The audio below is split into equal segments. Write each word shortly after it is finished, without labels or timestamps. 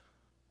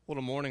What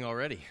a morning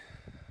already.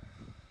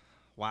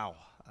 Wow.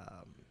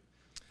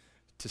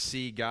 To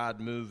see God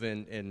move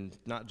in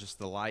not just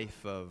the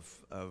life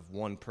of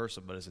one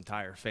person, but his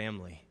entire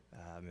family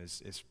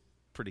is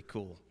pretty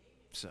cool.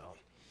 So,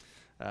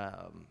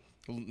 and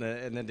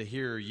then to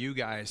hear you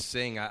guys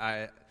sing,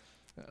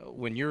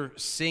 when you're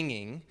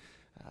singing,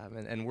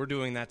 and we're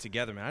doing that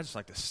together, man, I just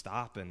like to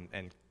stop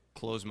and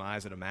close my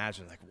eyes and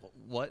imagine, like,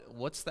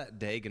 what's that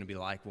day going to be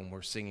like when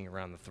we're singing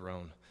around the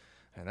throne?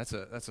 And that's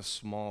a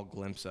small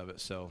glimpse of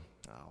it. So,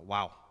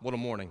 wow, what a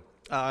morning.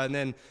 And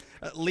then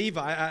Levi,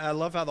 I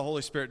love how the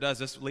Holy Spirit does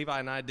this. Levi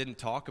and I didn't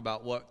talk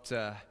about what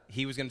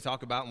he was going to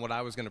talk about and what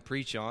I was going to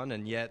preach on,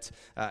 and yet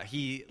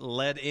he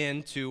led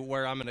into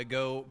where I'm going to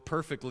go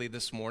perfectly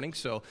this morning.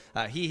 So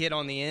he hit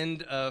on the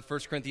end of 1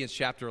 Corinthians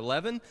chapter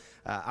 11.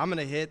 I'm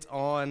going to hit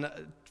on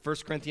 1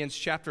 Corinthians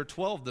chapter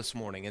 12 this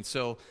morning. And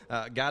so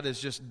God is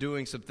just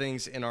doing some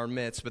things in our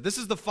midst. But this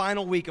is the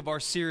final week of our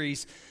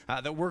series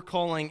that we're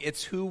calling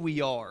It's Who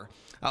We Are.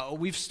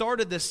 We've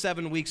started this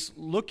 7 weeks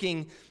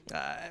looking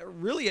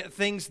really at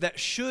things that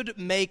should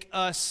make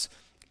us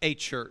a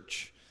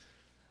church.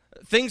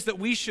 Things that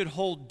we should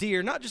hold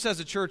dear, not just as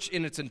a church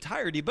in its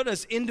entirety, but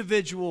as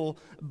individual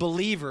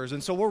believers.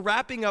 And so we're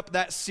wrapping up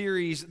that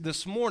series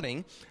this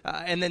morning.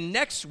 And then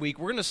next week,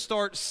 we're going to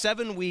start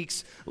 7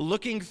 weeks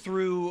looking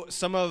through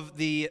some of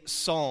the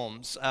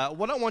Psalms.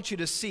 What I want you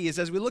to see is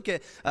as we look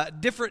at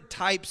different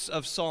types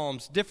of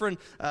Psalms, different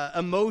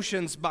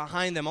emotions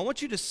behind them, I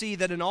want you to see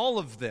that in all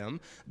of them,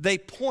 they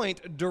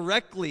point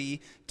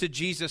directly to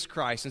Jesus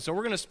Christ. And so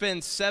we're going to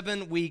spend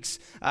 7 weeks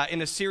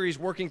in a series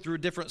working through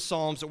different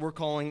Psalms that we're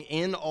calling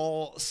In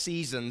All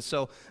Seasons.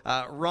 So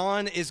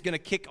Ron is going to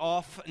kick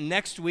off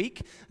next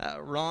week.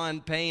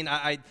 Ron Payne,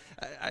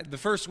 the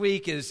first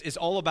week is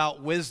all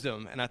about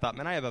wisdom. And I thought,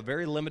 man, I have a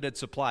very limited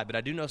supply, but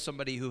I do know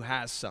somebody who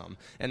has some.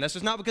 And that's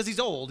just not because he's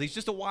old. He's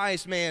just a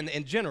wise man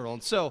in general.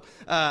 And so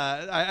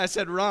I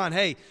said, Ron,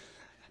 hey,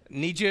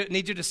 Need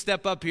you to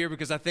step up here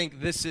because I think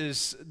this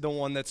is the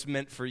one that's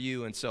meant for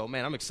you. And so,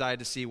 man, I'm excited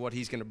to see what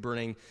he's going to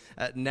bring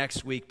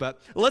next week.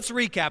 But let's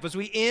recap. As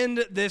we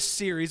end this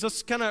series,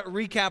 let's kind of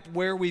recap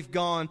where we've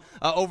gone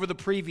over the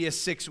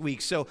previous 6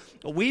 weeks. So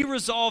we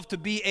resolved to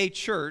be a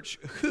church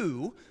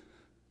who,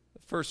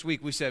 first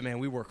week we said, man,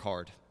 we work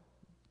hard.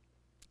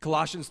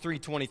 Colossians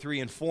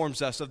 3:23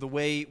 informs us of the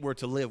way we're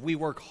to live. We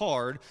work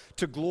hard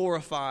to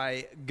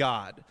glorify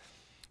God.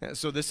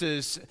 So this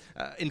is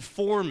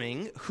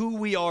informing who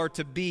we are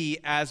to be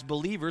as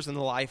believers in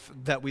the life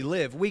that we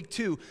live. Week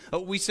 2,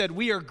 we said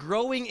we are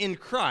growing in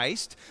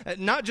Christ,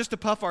 not just to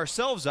puff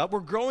ourselves up.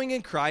 We're growing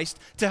in Christ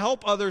to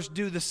help others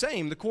do the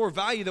same. The core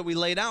value that we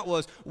laid out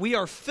was we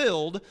are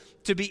filled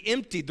to be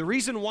emptied. The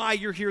reason why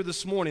you're here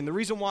this morning, the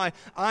reason why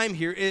I'm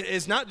here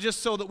is not just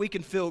so that we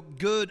can feel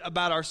good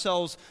about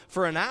ourselves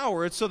for an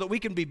hour. It's so that we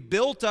can be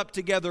built up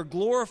together,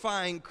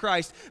 glorifying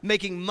Christ,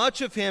 making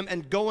much of Him,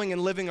 and going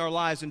and living our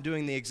lives and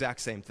doing the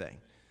exact same thing.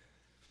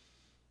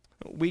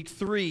 Week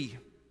 3,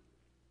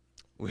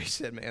 we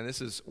said, man,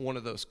 this is one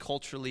of those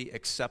culturally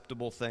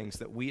acceptable things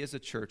that we as a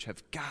church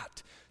have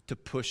got to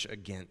push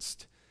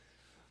against.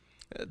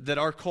 That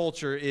our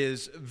culture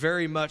is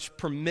very much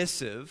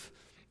permissive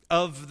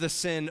of the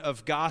sin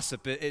of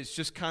gossip. It's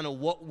just kind of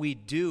what we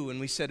do. And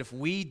we said if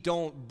we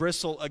don't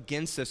bristle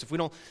against this, if we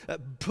don't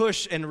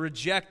push and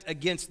reject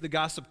against the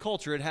gossip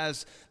culture, it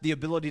has the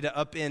ability to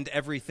upend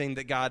everything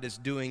that God is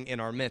doing in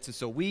our midst. And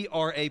so we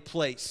are a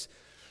place,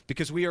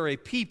 because we are a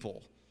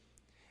people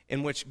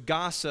in which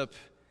gossip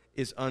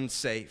is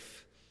unsafe.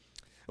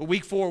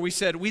 Week 4, we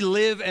said we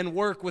live and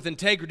work with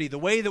integrity. The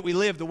way that we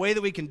live, the way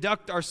that we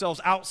conduct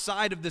ourselves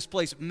outside of this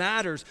place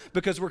matters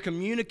because we're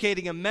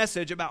communicating a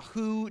message about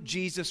who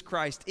Jesus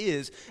Christ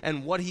is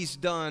and what He's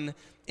done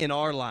in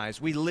our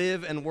lives. We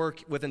live and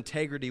work with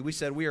integrity. We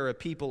said we are a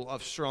people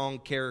of strong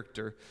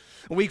character.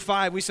 Week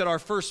 5, we said our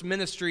first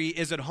ministry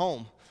is at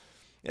home.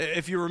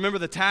 If you remember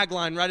the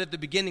tagline right at the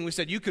beginning, we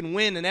said you can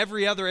win in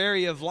every other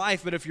area of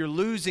life, but if you're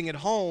losing at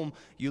home,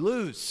 you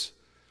lose.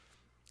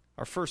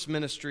 Our first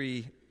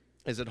ministry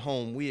is at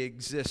home. We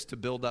exist to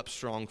build up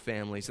strong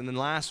families. And then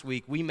last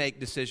week, we make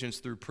decisions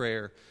through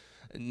prayer,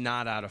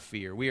 not out of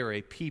fear. We are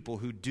a people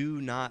who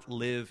do not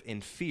live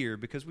in fear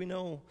because we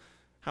know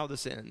how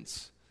this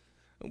ends.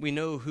 We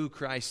know who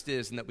Christ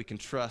is and that we can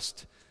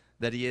trust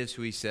that He is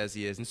who He says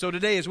He is. And so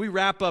today, as we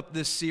wrap up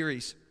this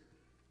series,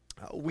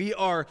 we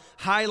are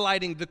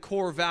highlighting the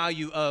core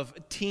value of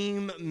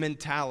team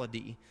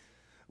mentality.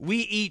 We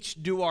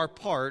each do our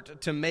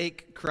part to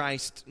make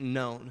Christ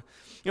known.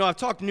 You know, I've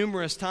talked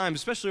numerous times,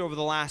 especially over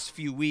the last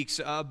few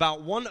weeks,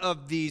 about one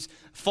of these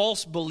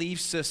false belief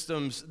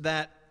systems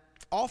that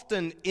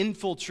often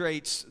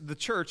infiltrates the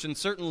church and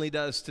certainly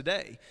does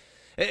today.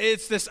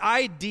 It's this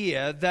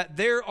idea that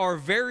there are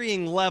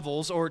varying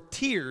levels or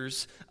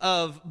tiers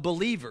of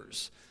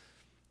believers.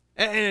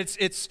 And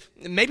it's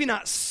maybe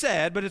not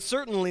said, but it's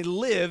certainly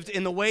lived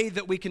in the way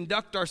that we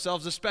conduct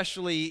ourselves,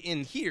 especially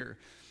in here.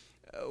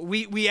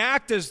 We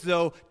act as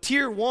though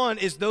tier 1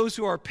 is those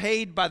who are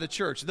paid by the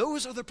church.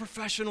 Those are the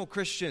professional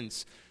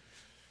Christians.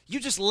 you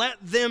just let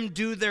them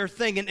do their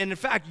thing. And in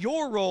fact,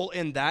 your role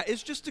in that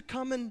is just to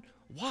come and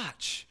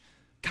watch.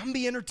 Come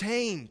be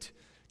entertained.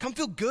 Come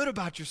feel good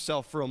about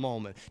yourself for a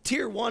moment.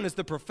 Tier 1 is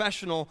the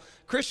professional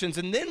Christians,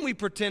 and then we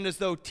pretend as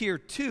though tier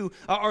 2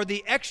 are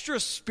the extra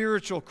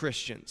spiritual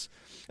Christians.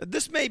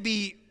 This may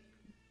be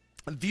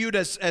viewed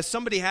as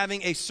somebody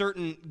having a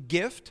certain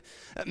gift.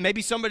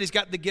 Maybe somebody's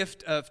got the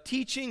gift of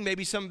teaching.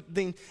 Maybe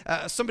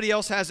somebody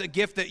else has a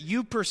gift that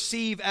you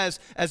perceive as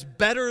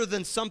better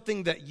than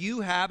something that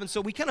you have. And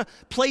so we kind of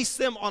place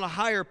them on a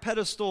higher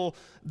pedestal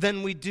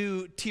than we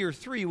do tier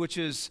 3, which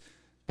is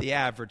the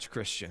average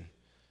Christian.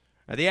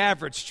 The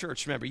average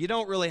church member. You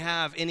don't really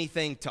have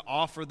anything to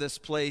offer this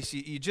place.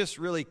 You just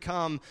really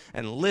come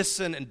and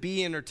listen and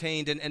be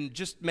entertained and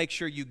just make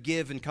sure you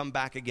give and come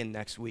back again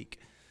next week.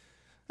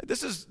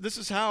 This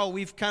is how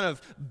we've kind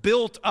of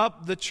built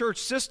up the church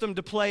system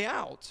to play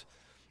out.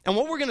 And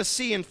what we're going to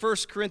see in 1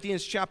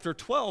 Corinthians chapter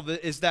 12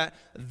 is that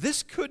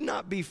this could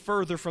not be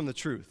further from the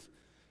truth.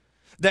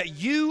 That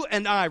you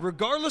and I,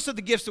 regardless of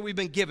the gifts that we've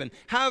been given,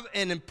 have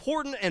an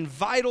important and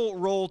vital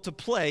role to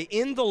play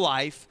in the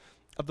life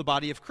of the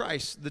body of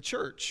Christ, the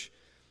church.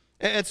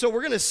 And so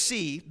we're going to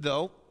see,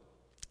 though,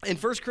 in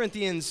 1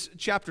 Corinthians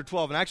chapter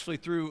 12, and actually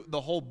through the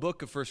whole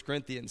book of 1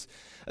 Corinthians,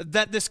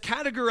 that this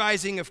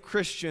categorizing of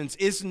Christians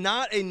is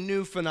not a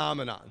new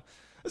phenomenon.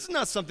 This is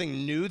not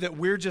something new that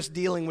we're just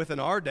dealing with in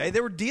our day.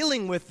 They were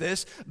dealing with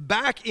this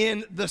back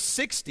in the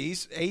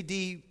 60s,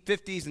 AD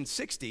 50s and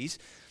 60s,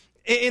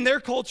 in their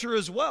culture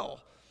as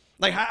well.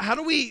 Like, how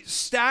do we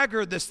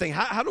stagger this thing?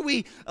 How do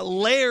we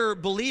layer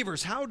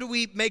believers? How do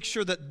we make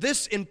sure that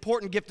this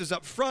important gift is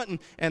up front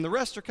and the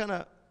rest are kind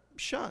of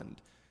shunned?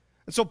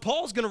 And so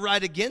Paul's going to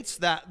write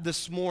against that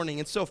this morning.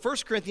 And so 1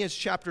 Corinthians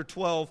chapter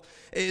 12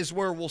 is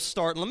where we'll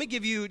start. And let me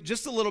give you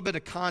just a little bit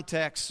of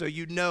context so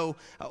you know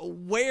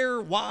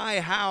where,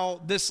 why,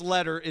 how this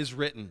letter is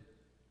written.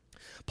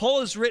 Paul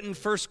has written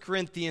 1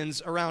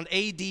 Corinthians around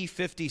AD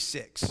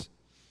 56.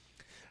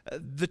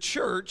 The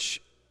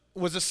church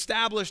was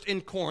established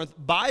in Corinth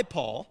by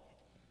Paul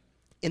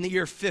in the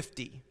year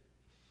 50.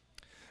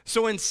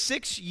 So in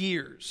 6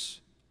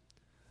 years,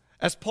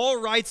 as Paul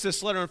writes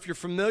this letter, if you're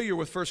familiar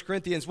with 1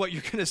 Corinthians, what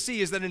you're going to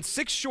see is that in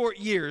 6 short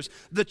years,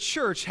 the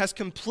church has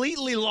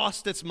completely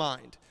lost its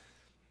mind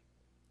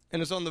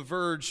and is on the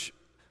verge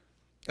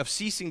of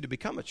ceasing to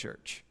become a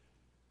church.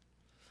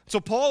 So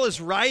Paul is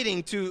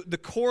writing to the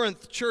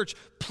Corinth church,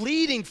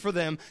 pleading for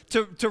them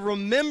to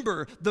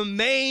remember the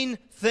main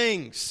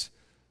things.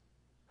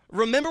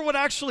 Remember what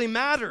actually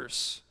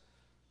matters.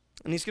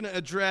 And he's going to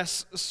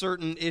address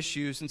certain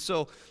issues. And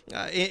so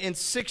in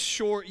 6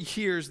 short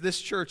years, this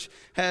church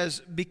has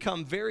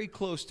become very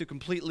close to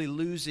completely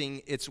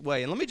losing its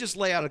way. And let me just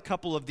lay out a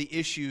couple of the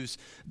issues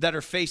that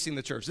are facing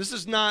the church. This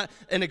is not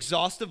an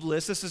exhaustive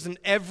list. This isn't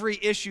every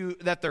issue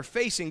that they're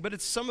facing, but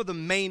it's some of the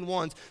main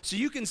ones. So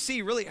you can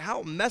see really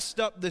how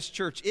messed up this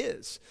church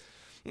is.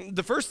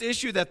 The first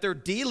issue that they're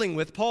dealing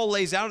with, Paul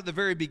lays out at the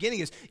very beginning,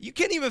 is you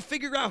can't even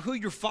figure out who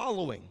you're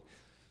following.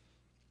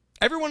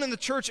 Everyone in the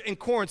church in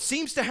Corinth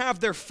seems to have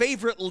their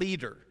favorite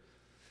leader.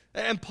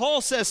 And Paul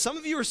says, some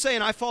of you are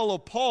saying, I follow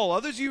Paul.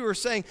 Others of you are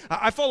saying,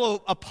 I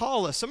follow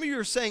Apollos. Some of you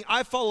are saying,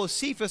 I follow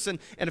Cephas. And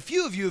a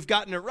few of you have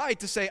gotten it right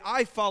to say,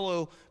 I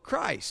follow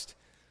Christ.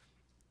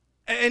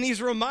 And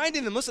he's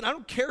reminding them, listen, I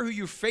don't care who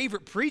your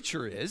favorite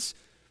preacher is.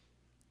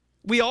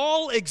 We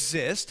all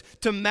exist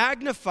to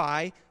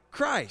magnify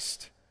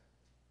Christ.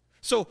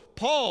 So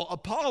Paul,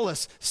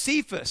 Apollos,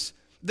 Cephas,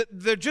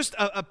 they're just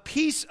a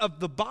piece of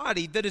the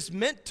body that is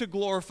meant to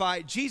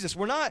glorify Jesus.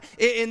 We're not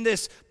in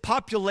this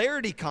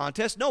popularity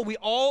contest. No, we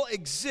all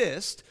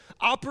exist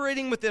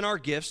operating within our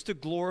gifts to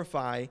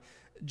glorify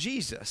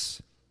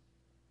Jesus.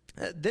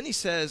 Then he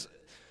says,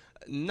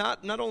 not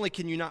only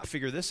can you not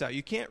figure this out,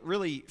 you can't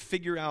really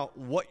figure out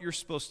what you're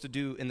supposed to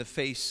do in the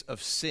face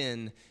of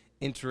sin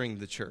entering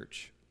the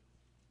church.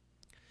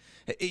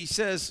 He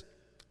says,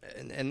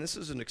 and this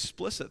is an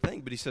explicit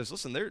thing, but he says,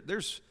 listen,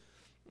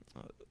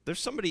 there's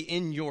somebody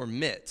in your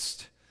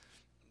midst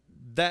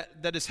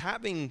that is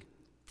having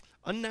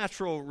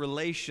unnatural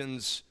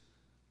relations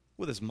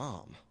with his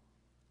mom.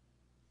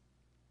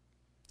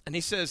 And he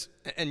says,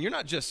 and you're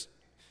not just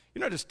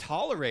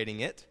tolerating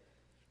it.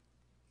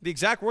 The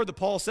exact word that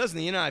Paul says in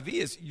the NIV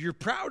is you're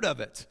proud of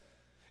it.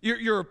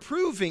 You're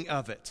approving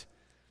of it.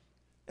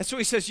 And so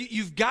he says,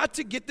 you've got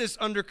to get this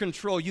under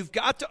control. You've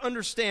got to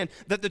understand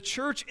that the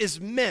church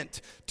is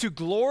meant to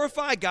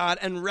glorify God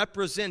and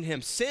represent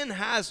him. Sin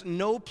has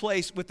no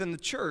place within the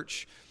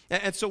church.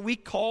 And so we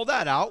call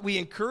that out. We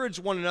encourage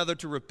one another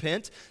to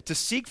repent, to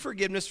seek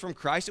forgiveness from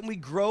Christ, and we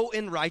grow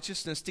in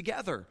righteousness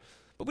together.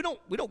 But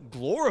we don't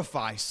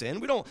glorify sin.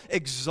 We don't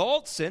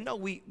exalt sin. No,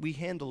 we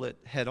handle it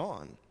head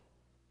on.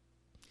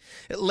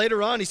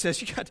 Later on, he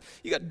says,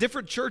 you got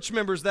different church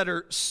members that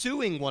are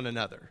suing one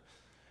another.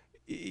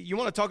 You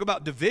want to talk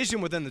about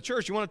division within the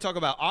church. You want to talk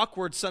about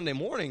awkward Sunday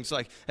mornings.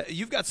 Like,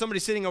 you've got somebody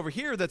sitting over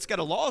here that's got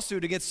a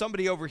lawsuit against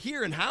somebody over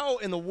here. And how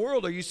in the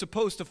world are you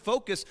supposed to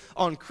focus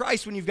on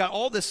Christ when you've got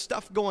all this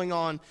stuff going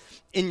on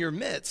in your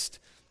midst?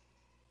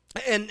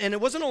 And it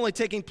wasn't only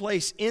taking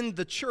place in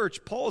the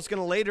church. Paul is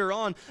going to later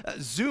on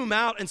zoom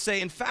out and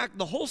say, in fact,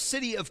 the whole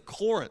city of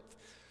Corinth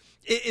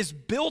is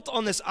built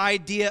on this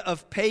idea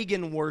of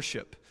pagan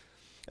worship.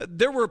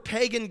 There were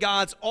pagan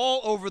gods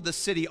all over the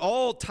city,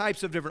 all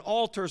types of different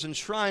altars and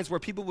shrines where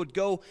people would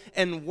go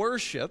and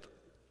worship,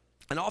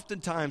 and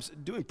oftentimes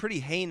doing pretty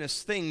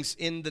heinous things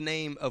in the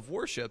name of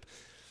worship.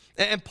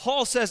 And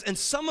Paul says, and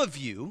some of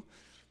you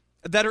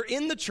that are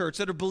in the church,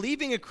 that are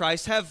believing in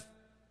Christ, have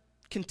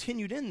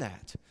continued in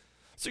that.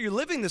 So you're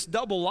living this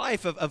double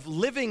life of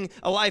living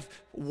a life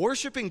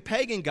worshiping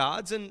pagan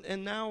gods,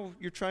 and now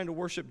you're trying to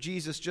worship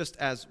Jesus just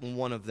as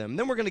one of them.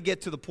 Then we're going to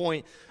get to the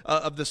point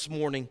of this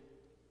morning.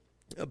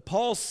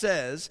 Paul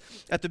says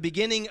at the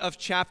beginning of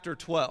chapter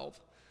 12,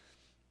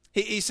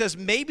 he says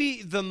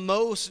maybe the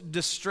most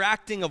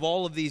distracting of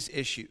all of these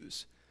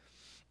issues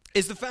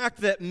is the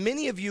fact that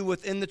many of you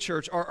within the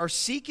church are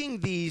seeking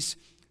these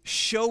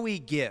showy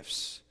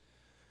gifts.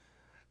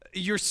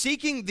 You're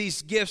seeking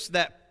these gifts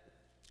that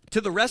to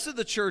the rest of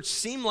the church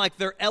seem like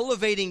they're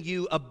elevating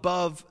you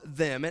above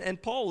them.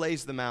 And Paul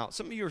lays them out.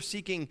 Some of you are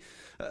seeking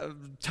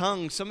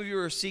tongues. Some of you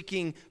are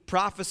seeking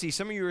prophecy.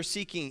 Some of you are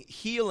seeking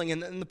healing.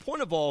 And the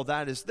point of all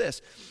that is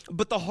this.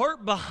 But the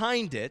heart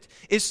behind it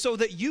is so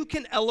that you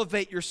can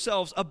elevate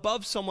yourselves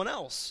above someone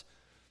else.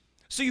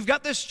 So you've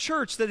got this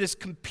church that is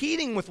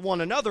competing with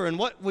one another. And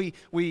what we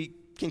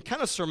can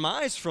kind of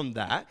surmise from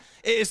that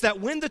is that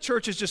when the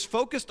church is just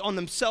focused on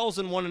themselves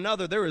and one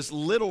another, there is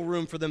little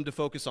room for them to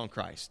focus on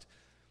Christ.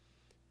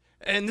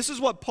 And this is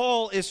what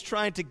Paul is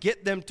trying to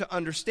get them to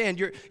understand.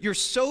 You're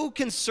so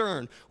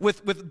concerned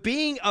with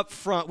being up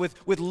front,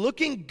 with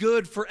looking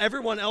good for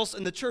everyone else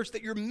in the church,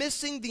 that you're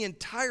missing the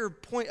entire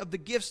point of the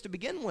gifts to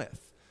begin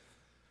with.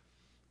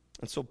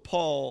 And so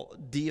Paul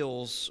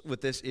deals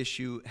with this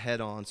issue head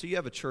on. So you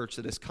have a church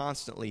that is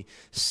constantly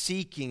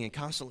seeking and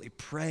constantly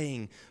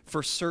praying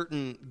for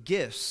certain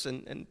gifts.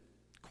 And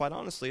quite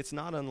honestly, it's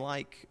not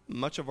unlike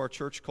much of our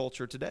church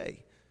culture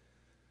today.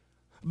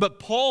 But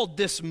Paul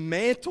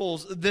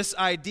dismantles this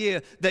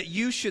idea that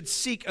you should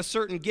seek a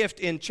certain gift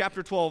in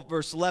chapter 12,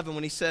 verse 11,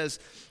 when he says,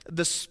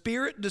 the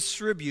Spirit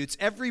distributes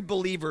every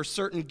believer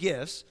certain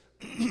gifts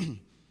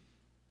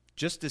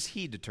just as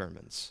he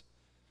determines.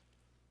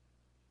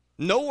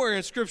 Nowhere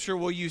in Scripture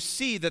will you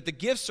see that the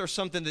gifts are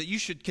something that you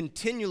should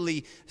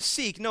continually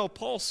seek. No,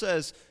 Paul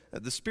says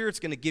the Spirit's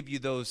going to give you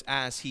those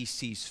as he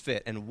sees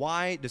fit. And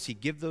why does he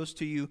give those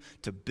to you?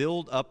 To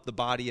build up the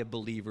body of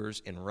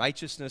believers in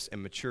righteousness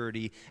and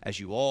maturity as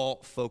you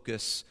all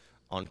focus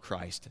on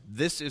Christ.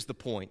 This is the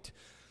point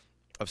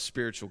of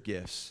spiritual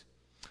gifts.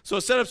 So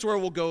a setup to where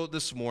we'll go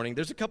this morning.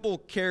 There's a couple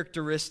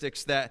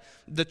characteristics that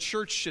the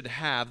church should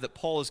have that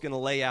Paul is going to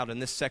lay out in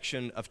this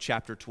section of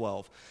chapter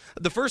 12.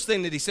 The first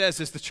thing that he says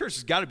is the church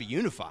has got to be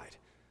unified.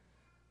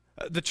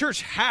 The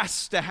church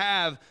has to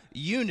have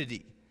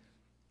unity.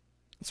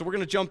 So we're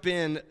going to jump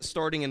in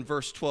starting in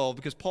verse 12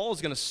 because Paul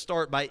is going to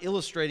start by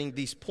illustrating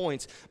these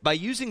points by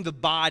using the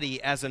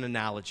body as an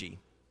analogy.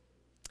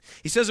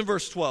 He says in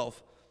verse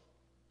 12,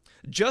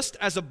 just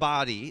as a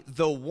body,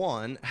 though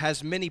one,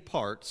 has many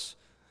parts,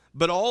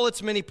 but all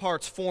its many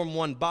parts form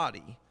one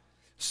body,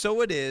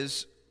 so it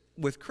is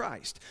with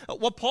Christ.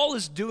 What Paul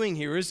is doing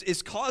here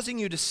is causing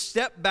you to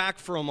step back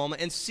for a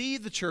moment and see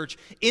the church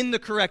in the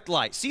correct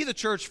light. See the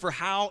church for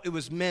how it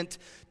was meant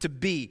to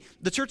be.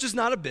 The church is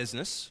not a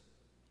business.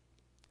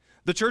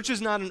 The church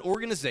is not an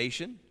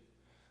organization.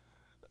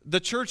 The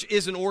church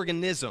is an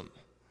organism.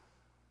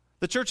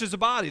 The church is a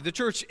body. The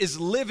church is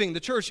living.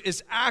 The church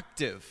is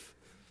active.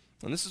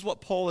 And this is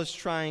what Paul is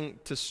trying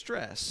to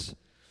stress.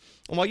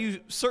 And while you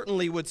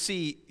certainly would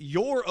see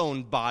your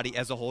own body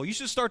as a whole, you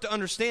should start to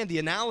understand the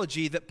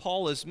analogy that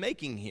Paul is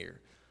making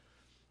here.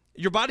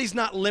 Your body's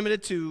not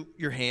limited to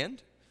your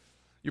hand.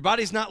 Your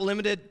body's not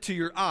limited to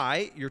your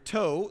eye, your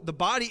toe. The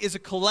body is a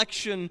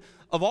collection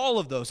of all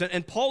of those.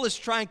 And Paul is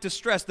trying to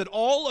stress that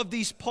all of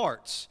these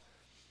parts,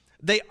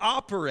 they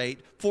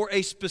operate for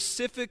a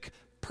specific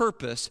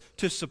purpose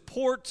to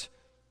support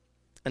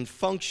and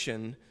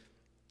function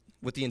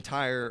with the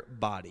entire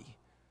body.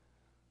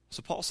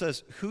 So Paul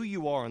says who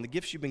you are and the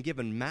gifts you've been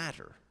given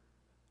matter.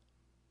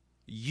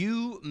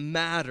 You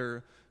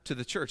matter to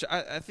the church.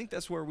 I think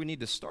that's where we need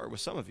to start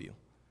with some of you.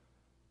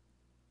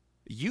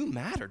 You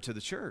matter to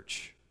the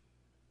church.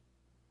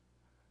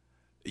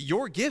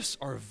 Your gifts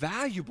are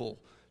valuable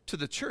to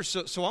the church.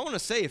 So I want to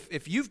say,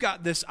 if you've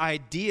got this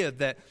idea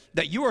that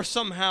you are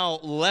somehow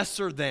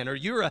lesser than, or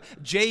you're a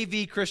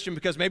JV Christian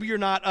because maybe you're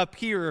not up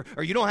here,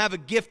 or you don't have a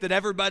gift that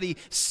everybody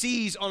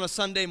sees on a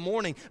Sunday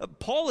morning,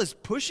 Paul is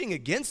pushing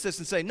against this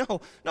and saying,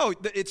 no,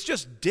 it's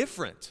just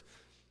different.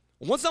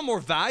 One's not more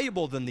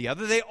valuable than the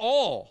other. They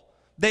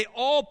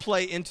all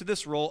play into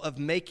this role of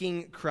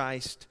making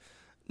Christ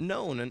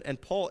known.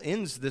 And Paul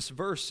ends this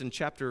verse in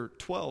chapter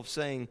 12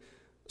 saying,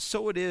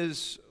 so it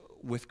is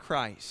with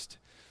Christ.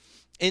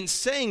 In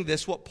saying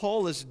this, what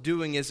Paul is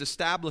doing is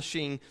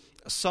establishing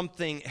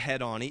something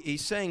head on.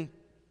 He's saying,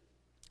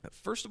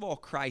 first of all,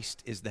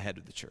 Christ is the head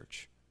of the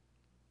church.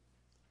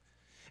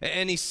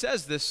 And he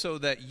says this so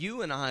that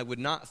you and I would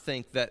not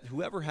think that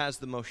whoever has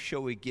the most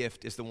showy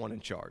gift is the one in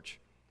charge.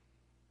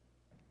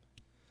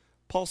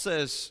 Paul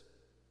says,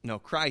 no,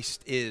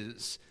 Christ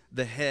is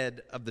the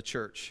head of the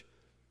church.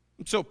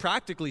 So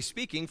practically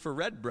speaking, for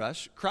Red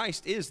Brush,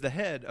 Christ is the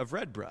head of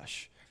Red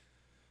Brush.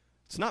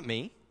 It's not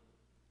me.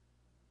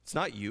 It's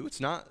not you.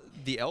 It's not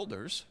the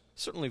elders.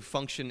 Certainly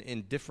function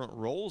in different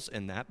roles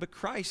in that, but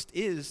Christ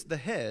is the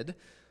head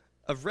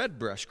of Red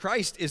Brush.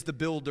 Christ is the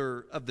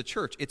builder of the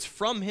church. It's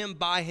from him,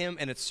 by him,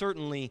 and it's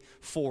certainly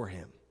for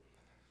him.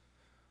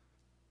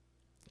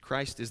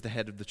 Christ is the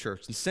head of the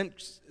church. And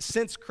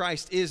since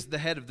Christ is the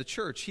head of the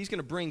church, he's going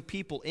to bring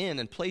people in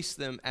and place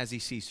them as he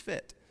sees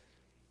fit.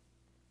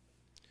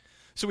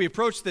 So we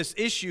approach this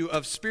issue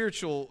of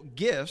spiritual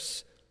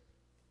gifts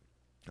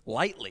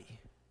lightly.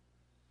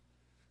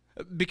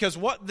 Because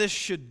what this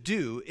should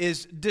do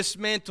is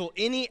dismantle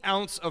any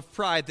ounce of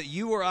pride that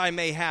you or I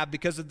may have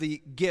because of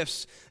the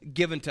gifts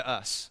given to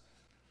us.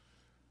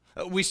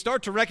 We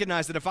start to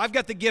recognize that if I've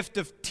got the gift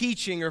of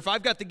teaching, or if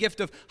I've got the gift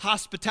of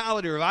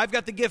hospitality, or if I've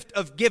got the gift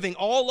of giving,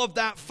 all of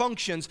that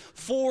functions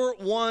for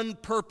one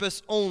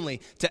purpose only: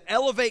 to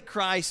elevate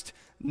Christ,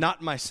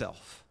 not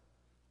myself.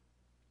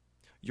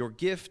 Your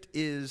gift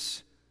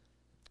is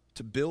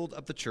to build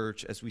up the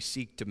church as we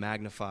seek to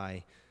magnify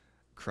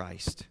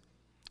Christ.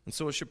 And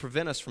so it should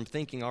prevent us from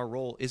thinking our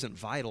role isn't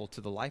vital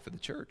to the life of the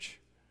church.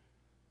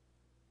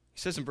 He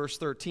says in verse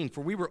 13,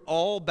 "For we were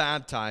all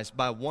baptized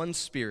by one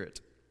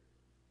Spirit,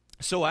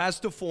 so as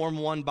to form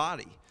one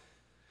body,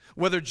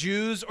 whether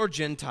Jews or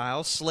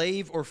Gentiles,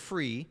 slave or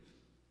free,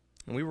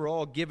 and we were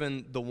all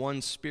given the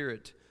one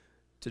Spirit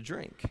to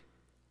drink."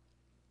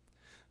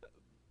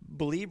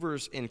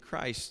 Believers in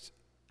Christ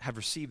have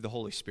received the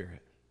Holy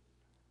Spirit.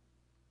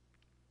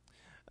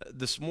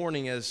 This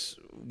morning, as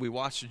we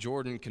watched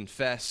Jordan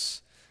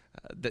confess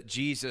that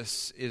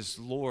Jesus is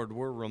Lord,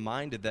 we're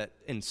reminded that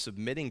in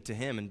submitting to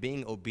him and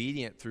being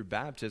obedient through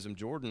baptism,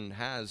 Jordan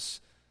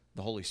has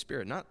the Holy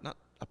Spirit. Not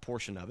a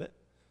portion of it,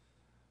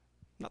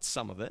 not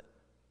some of it,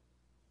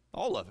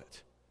 all of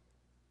it.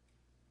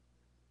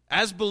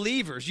 As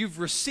believers, you've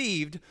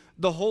received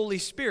the Holy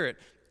Spirit.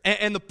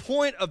 And the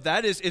point of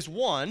that is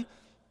one,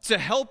 to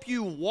help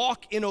you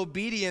walk in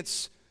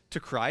obedience to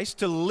Christ,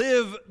 to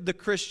live the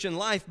Christian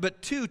life,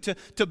 but two,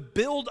 to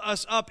build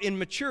us up in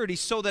maturity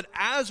so that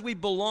as we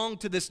belong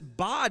to this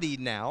body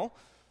now,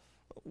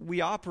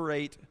 we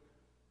operate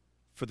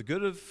for the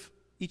good of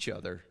each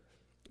other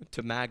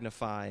to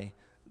magnify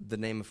the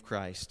name of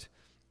Christ.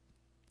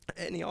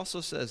 And he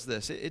also says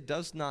this: it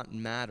does not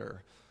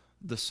matter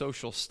the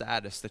social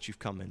status that you've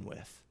come in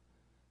with.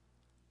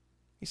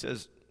 He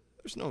says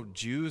there's no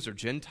Jews or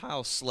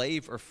Gentiles,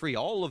 slave or free.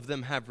 All of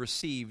them have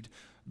received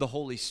the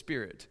Holy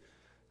Spirit.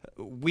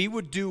 We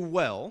would do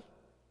well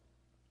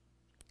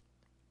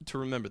to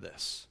remember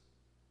this.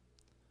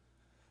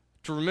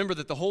 To remember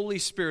that the Holy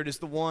Spirit is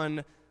the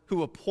one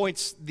who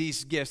appoints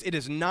these gifts. It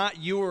is not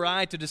you or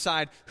I to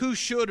decide who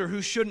should or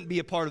who shouldn't be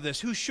a part of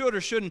this, who should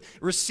or shouldn't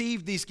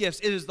receive these gifts.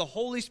 It is the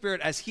Holy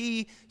Spirit as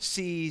he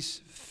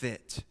sees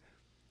fit.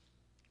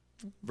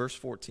 Verse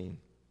 14.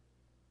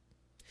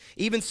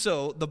 "Even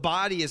so, the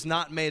body is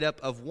not made up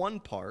of one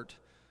part,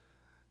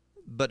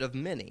 but of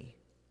many."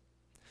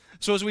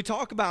 So as we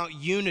talk about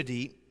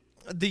unity,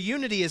 the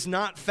unity is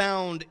not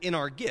found in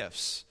our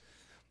gifts.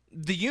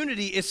 The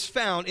unity is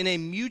found in a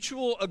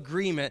mutual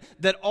agreement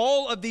that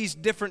all of these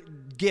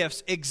different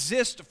gifts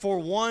exist for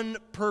one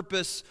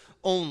purpose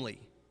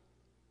only: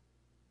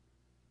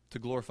 to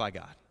glorify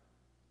God,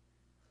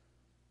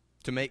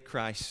 to make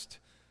Christ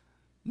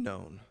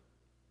known.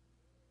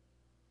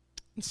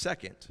 And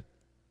second,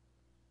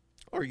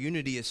 our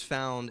unity is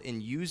found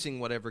in using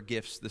whatever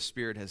gifts the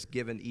Spirit has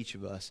given each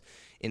of us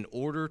in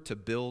order to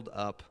build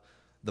up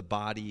the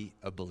body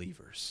of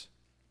believers.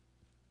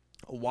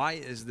 Why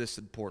is this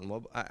important?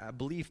 Well, I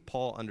believe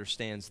Paul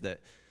understands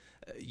that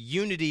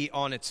unity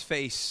on its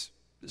face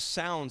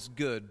sounds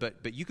good,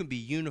 but you can be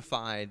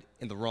unified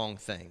in the wrong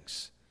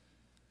things.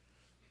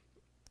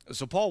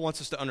 So Paul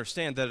wants us to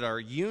understand that our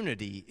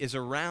unity is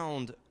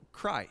around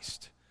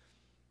Christ.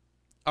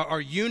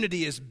 Our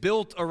unity is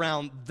built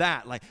around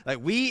that. Like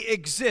we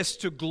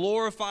exist to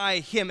glorify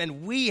him,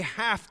 and we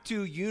have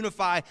to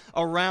unify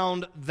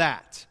around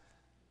that.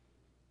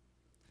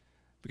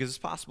 Because it's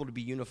possible to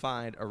be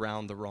unified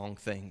around the wrong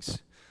things.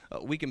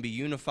 We can be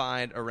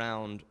unified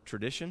around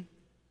tradition.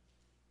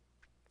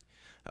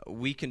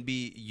 We can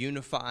be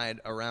unified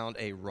around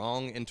a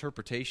wrong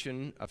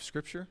interpretation of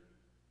Scripture.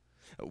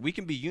 We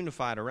can be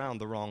unified around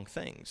the wrong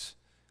things.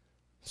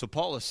 So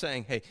Paul is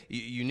saying, hey,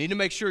 you need to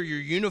make sure you're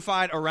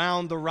unified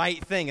around the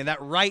right thing. And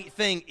that right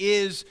thing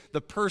is the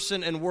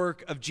person and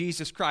work of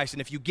Jesus Christ.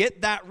 And if you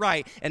get that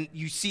right and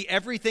you see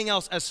everything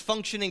else as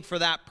functioning for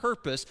that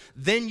purpose,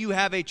 then you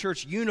have a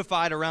church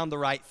unified around the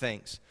right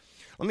things.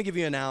 Let me give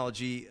you an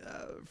analogy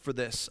for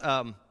this.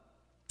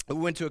 We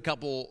went to a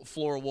couple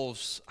Flora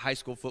Wolves high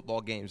school football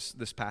games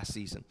this past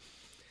season.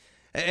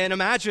 And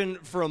imagine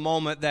for a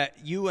moment that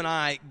you and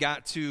I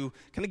got to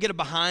kind of get a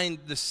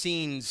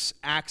behind-the-scenes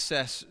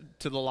access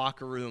to the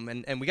locker room,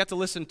 and we got to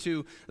listen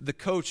to the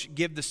coach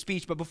give the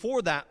speech. But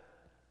before that,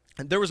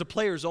 there was a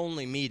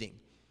players-only meeting.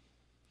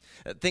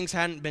 Things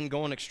hadn't been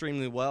going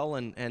extremely well,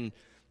 and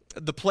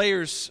the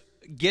players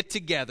get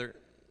together.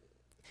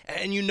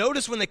 And you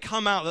notice when they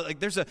come out, like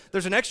there's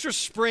an extra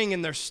spring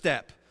in their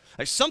step.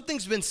 Like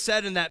something's been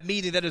said in that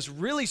meeting that is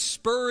really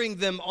spurring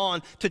them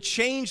on to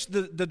change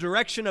the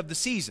direction of the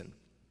season.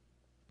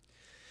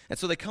 And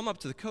so they come up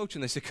to the coach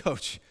and they say,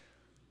 Coach,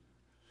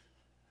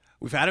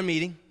 we've had a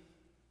meeting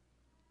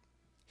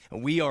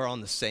and we are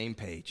on the same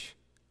page.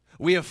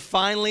 We have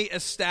finally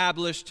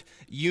established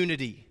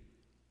unity.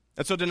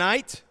 And so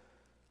tonight,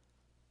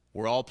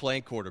 we're all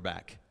playing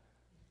quarterback.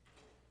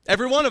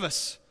 Every one of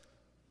us.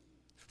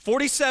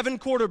 47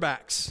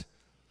 quarterbacks.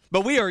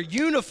 But we are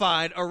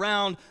unified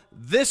around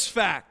this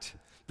fact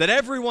that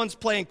everyone's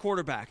playing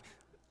quarterback.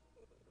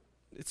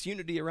 It's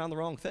unity around the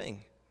wrong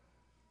thing.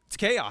 It's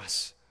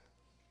chaos.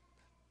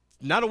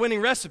 Not a winning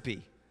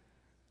recipe.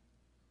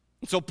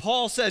 And so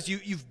Paul says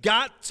you've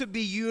got to be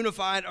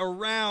unified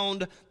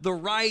around the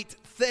right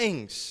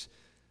things.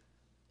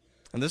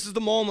 And this is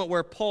the moment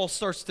where Paul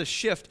starts to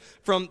shift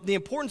from the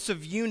importance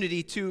of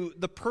unity to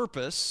the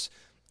purpose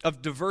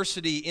of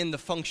diversity in the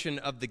function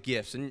of the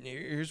gifts. And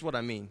here's what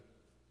I mean.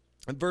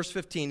 In verse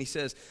 15, he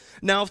says,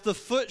 "Now if the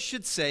foot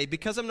should say,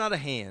 because I'm not a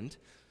hand,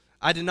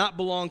 I do not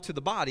belong to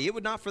the body, it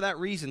would not for that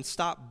reason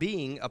stop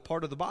being a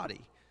part of the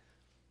body.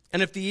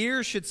 And if the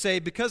ear should say,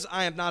 because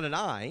I am not an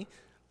eye,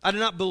 I do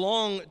not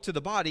belong to the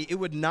body, it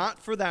would not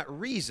for that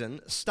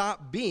reason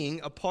stop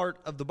being a part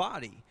of the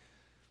body."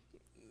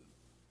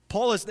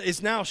 Paul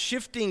is now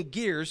shifting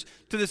gears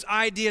to this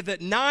idea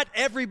that not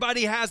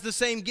everybody has the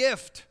same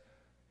gift.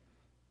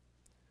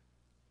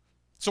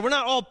 So we're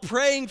not all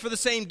praying for the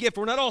same gift.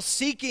 We're not all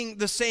seeking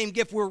the same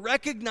gift. We're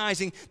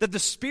recognizing that the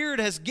Spirit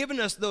has given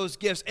us those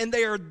gifts, and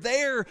they are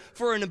there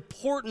for an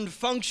important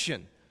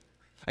function.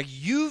 Like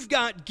you've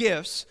got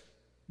gifts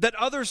that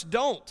others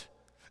don't.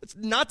 It's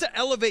not to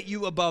elevate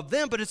you above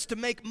them, but it's to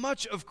make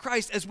much of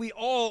Christ as we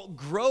all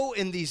grow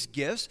in these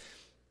gifts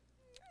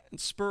and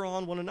spur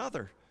on one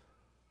another.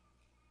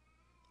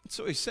 And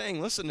so he's saying,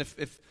 listen,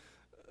 if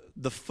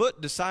the foot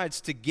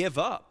decides to give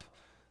up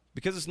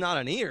because it's not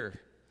an ear,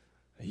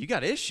 you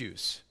got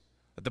issues.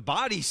 The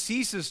body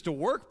ceases to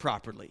work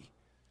properly.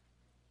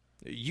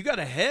 You got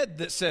a head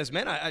that says,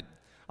 man,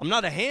 I'm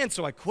not a hand,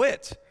 so I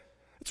quit.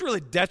 It's really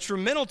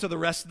detrimental to the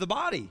rest of the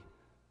body.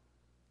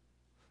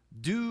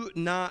 Do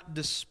not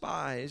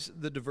despise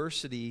the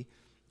diversity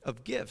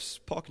of gifts.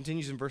 Paul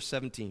continues in verse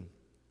 17.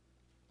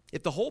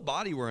 If the whole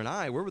body were an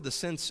eye, where would the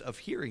sense of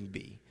hearing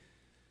be?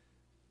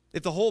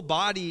 If the whole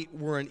body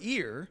were an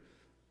ear,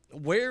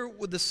 where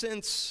would the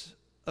sense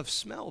of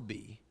smell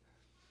be?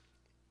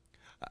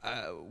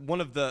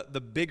 One of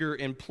the bigger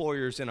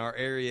employers in our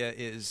area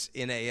is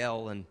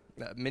NAL, and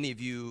many of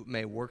you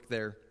may work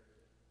there.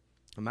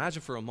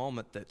 Imagine for a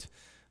moment that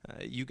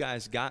you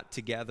guys got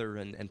together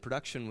and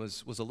production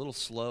was a little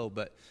slow,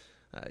 but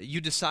you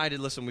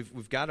decided, listen,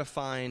 we've got to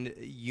find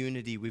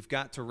unity. We've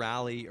got to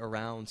rally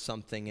around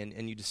something,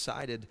 and you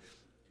decided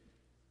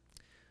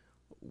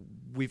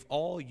we've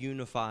all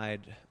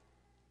unified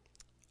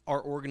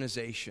our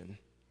organization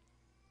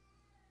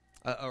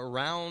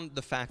around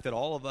the fact that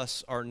all of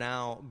us are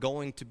now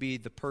going to be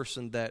the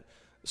person that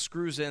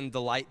screws in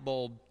the light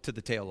bulb to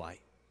the tail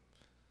light.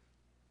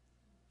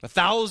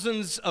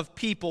 Thousands of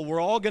people, we're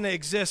all going to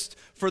exist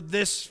for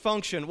this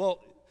function. Well,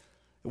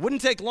 it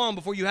wouldn't take long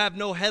before you have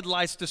no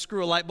headlights to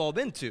screw a light bulb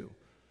into,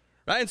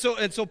 right?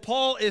 And so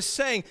Paul is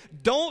saying,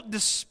 don't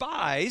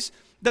despise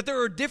that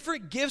there are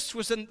different gifts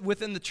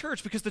within the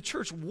church, because the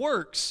church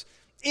works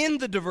in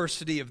the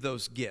diversity of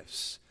those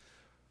gifts.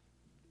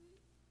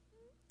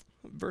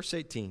 Verse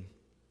 18,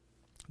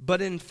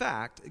 but in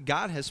fact,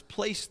 God has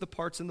placed the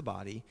parts in the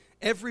body,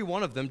 every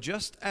one of them,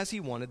 just as he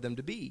wanted them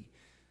to be.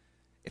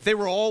 If they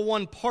were all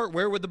one part,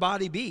 where would the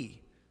body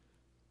be?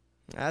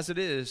 As it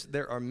is,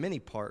 there are many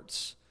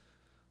parts,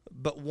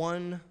 but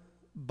one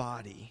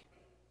body.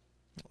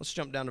 Let's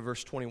jump down to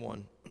verse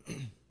 21.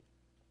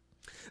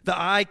 The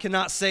eye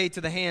cannot say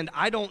to the hand,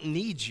 I don't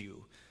need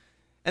you.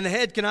 And the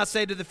head cannot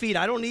say to the feet,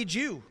 I don't need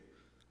you.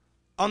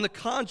 On the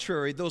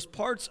contrary, those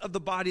parts of the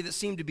body that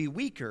seem to be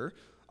weaker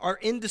are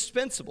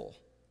indispensable.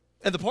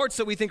 And the parts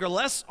that we think are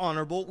less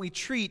honorable, we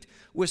treat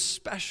with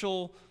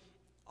special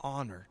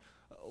honor.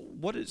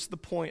 What is the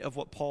point of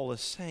what Paul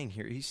is saying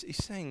here? He's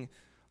saying,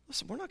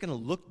 listen, we're not going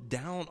to look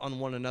down on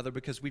one another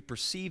because we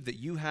perceive that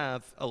you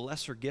have a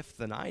lesser gift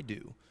than I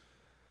do.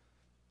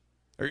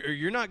 Or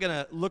you're not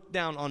going to look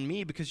down on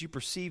me because you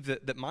perceive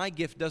that my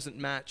gift doesn't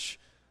match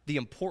the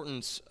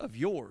importance of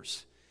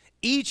yours.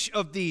 Each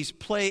of these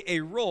play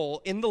a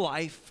role in the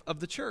life of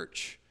the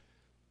church.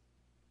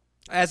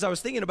 As I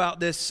was thinking about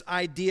this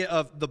idea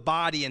of the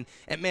body, and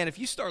man, if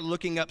you start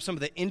looking up some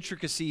of the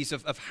intricacies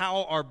of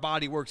how our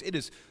body works, it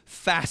is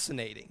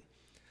fascinating.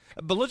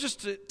 But let's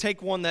just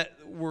take one that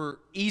we're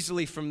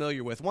easily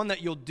familiar with, one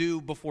that you'll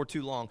do before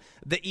too long,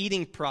 the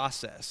eating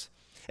process.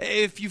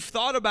 If you've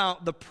thought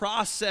about the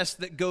process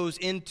that goes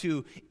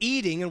into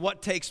eating and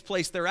what takes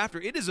place thereafter,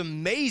 it is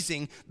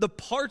amazing the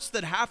parts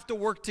that have to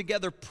work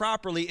together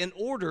properly in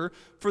order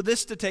for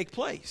this to take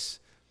place.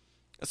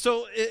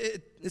 So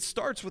it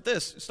starts with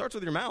this. It starts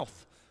with your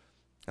mouth.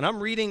 And I'm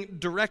reading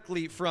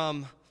directly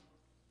from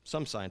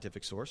some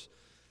scientific source.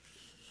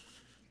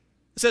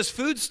 It says,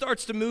 food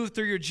starts to move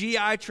through your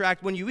GI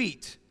tract when you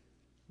eat.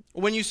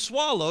 When you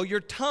swallow,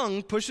 your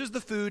tongue pushes the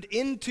food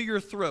into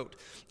your throat.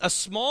 A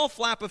small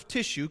flap of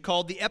tissue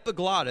called the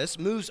epiglottis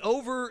moves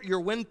over your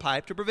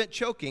windpipe to prevent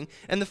choking,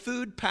 and the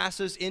food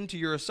passes into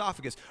your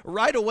esophagus.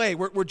 Right away,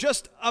 we're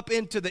just up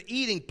into the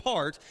eating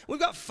part. We've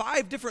got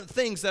 5 different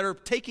things that are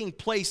taking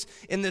place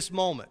in this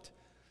moment.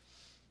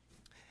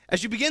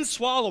 As you begin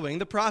swallowing,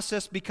 the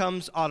process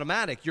becomes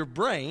automatic. Your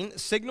brain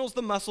signals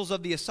the muscles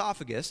of the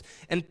esophagus,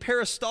 and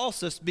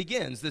peristalsis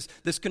begins,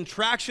 this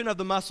contraction of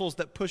the muscles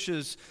that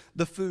pushes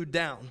the food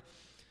down.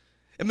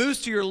 It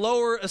moves to your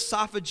lower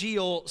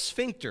esophageal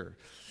sphincter.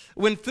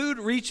 When food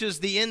reaches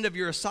the end of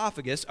your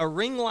esophagus, a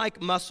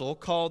ring-like muscle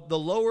called the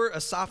lower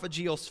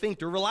esophageal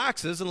sphincter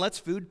relaxes and lets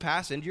food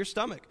pass into your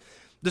stomach.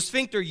 The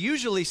sphincter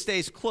usually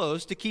stays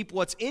closed to keep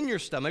what's in your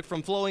stomach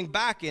from flowing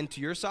back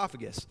into your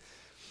esophagus.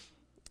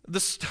 The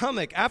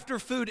stomach, after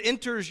food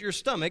enters your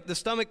stomach, the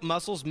stomach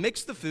muscles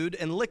mix the food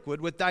and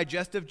liquid with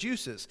digestive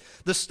juices.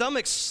 The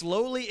stomach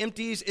slowly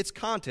empties its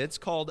contents,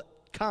 called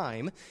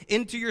chyme,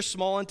 into your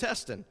small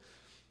intestine.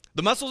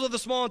 The muscles of the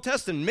small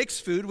intestine mix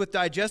food with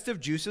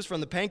digestive juices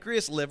from the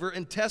pancreas, liver,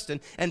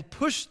 intestine, and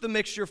push the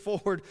mixture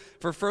forward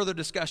for further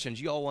discussions.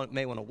 You all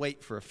may want to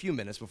wait for a few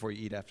minutes before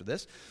you eat after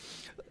this.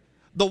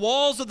 The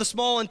walls of the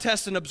small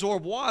intestine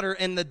absorb water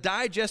and the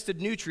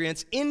digested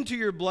nutrients into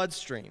your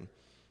bloodstream.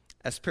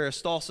 As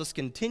peristalsis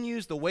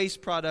continues, the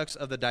waste products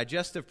of the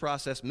digestive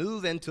process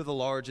move into the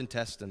large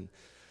intestine.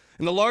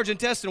 In the large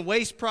intestine,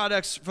 waste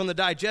products from the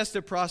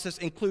digestive process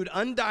include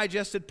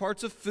undigested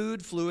parts of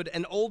food, fluid,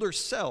 and older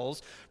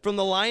cells from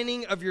the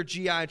lining of your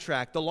GI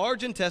tract. The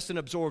large intestine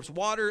absorbs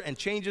water and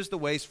changes the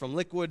waste from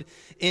liquid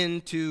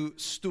into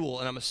stool.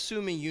 And I'm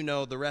assuming you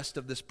know the rest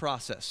of this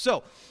process.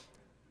 So,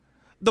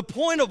 the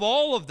point of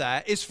all of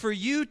that is for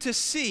you to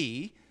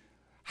see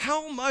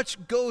how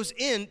much goes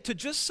into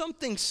just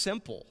something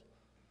simple.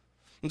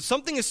 And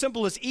something as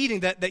simple as eating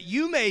that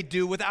you may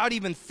do without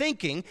even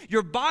thinking.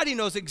 Your body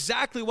knows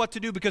exactly what to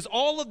do because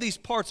all of these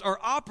parts are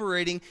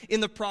operating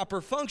in the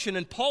proper function.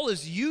 And Paul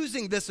is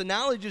using this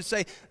analogy to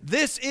say,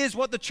 this is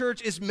what the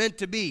church is meant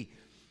to be.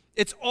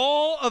 It's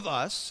all of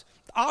us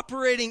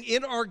operating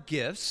in our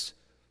gifts,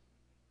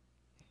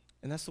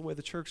 and that's the way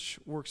the church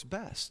works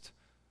best.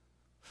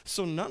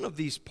 So none of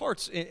these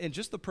parts in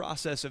just the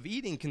process of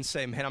eating can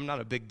say, man, I'm not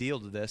a big deal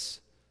to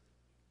this.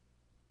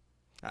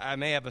 I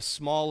may have a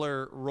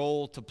smaller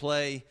role to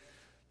play.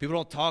 People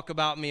don't talk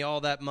about me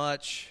all that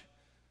much.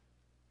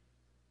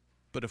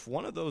 But if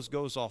one of those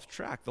goes off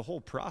track, the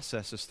whole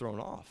process is thrown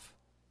off.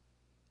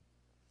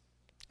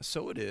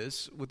 So it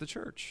is with the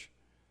church.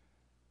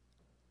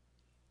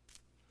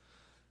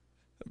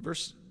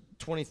 Verse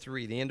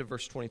 23, the end of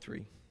verse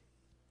 23.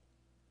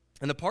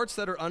 And the parts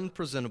that are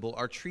unpresentable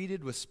are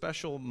treated with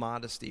special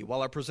modesty,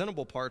 while our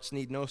presentable parts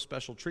need no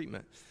special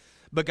treatment.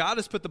 But God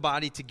has put the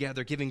body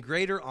together, giving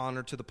greater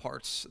honor to the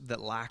parts that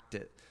lacked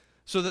it,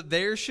 so that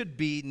there should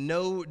be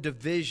no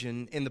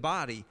division in the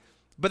body,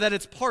 but that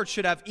its parts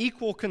should have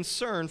equal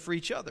concern for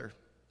each other.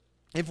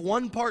 If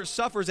one part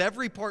suffers,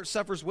 every part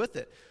suffers with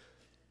it.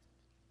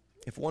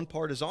 If one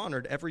part is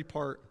honored, every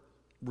part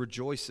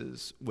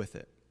rejoices with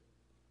it.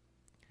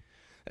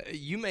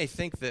 You may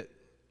think that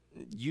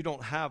you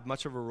don't have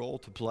much of a role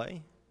to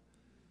play.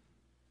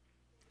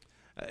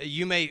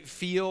 You may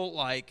feel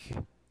like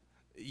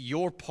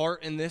your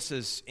part in this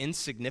is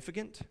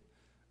insignificant.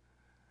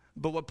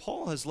 But what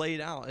Paul has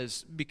laid out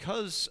is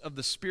because of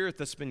the Spirit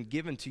that's been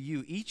given to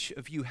you, each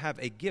of you have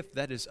a gift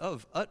that is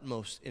of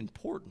utmost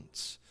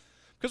importance.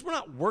 Because we're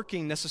not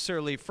working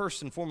necessarily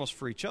first and foremost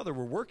for each other,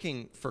 we're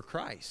working for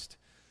Christ.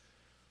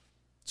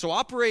 So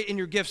operate in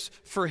your gifts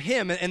for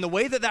Him, and the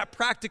way that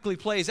practically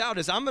plays out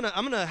is I'm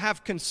gonna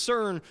have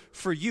concern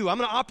for you. I'm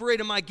gonna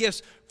operate in my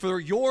gifts for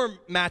your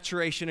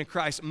maturation in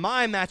Christ,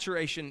 my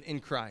maturation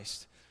in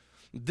Christ.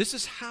 This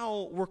is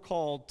how we're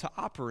called to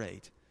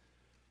operate.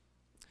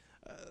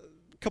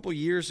 A couple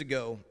years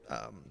ago,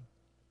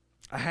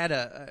 I had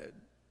a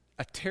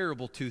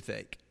terrible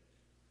toothache.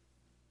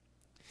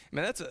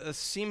 Man, that's a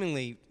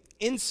seemingly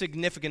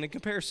insignificant in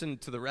comparison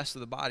to the rest of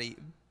the body,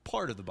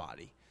 part of the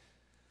body.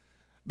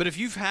 But if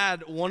you've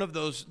had one of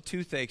those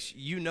toothaches,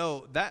 you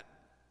know that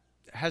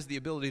has the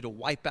ability to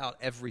wipe out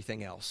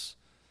everything else.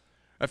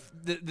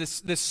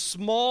 This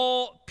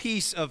small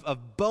piece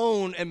of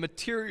bone and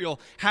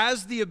material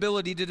has the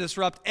ability to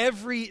disrupt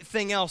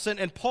everything else.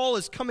 And Paul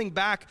is coming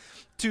back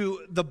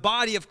to the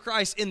body of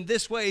Christ in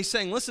this way. He's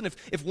saying, listen,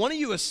 if one of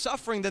you is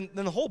suffering, then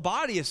the whole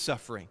body is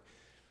suffering.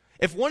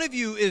 If one of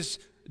you is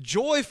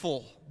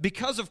joyful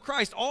because of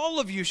Christ, all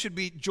of you should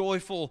be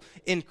joyful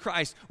in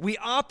Christ. We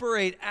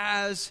operate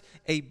as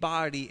a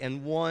body,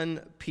 and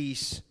one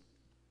piece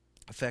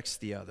affects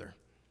the other.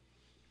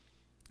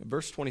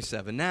 Verse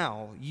 27,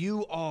 now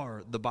you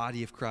are the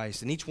body of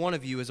Christ, and each one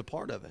of you is a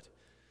part of it.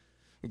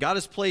 God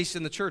has placed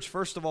in the church,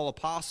 first of all,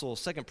 apostles,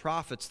 second,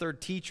 prophets,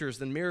 third, teachers,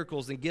 then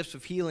miracles, then gifts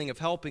of healing, of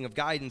helping, of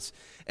guidance,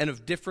 and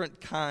of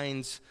different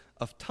kinds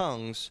of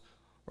tongues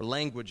or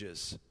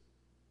languages.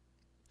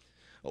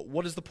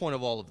 What is the point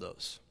of all of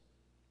those?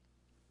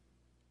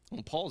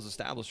 Well, Paul has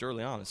established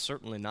early on, it's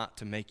certainly not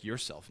to make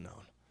yourself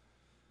known.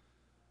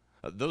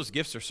 Those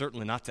gifts are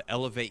certainly not to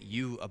elevate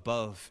you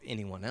above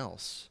anyone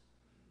else.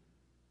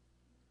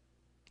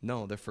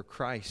 No, they're for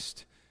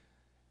Christ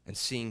and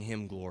seeing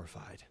him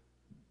glorified.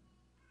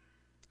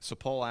 So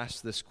Paul asks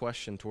this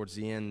question towards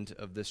the end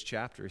of this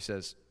chapter. He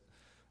says,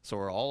 so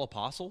are all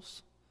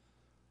apostles?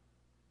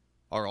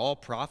 Are all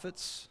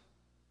prophets?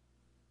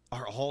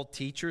 Are all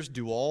teachers?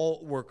 Do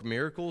all work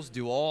miracles?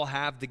 Do all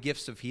have the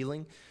gifts of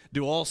healing?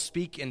 Do all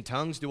speak in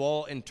tongues? Do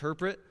all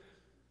interpret?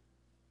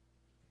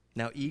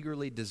 Now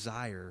eagerly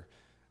desire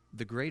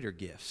the greater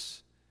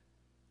gifts,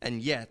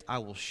 and yet I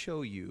will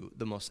show you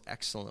the most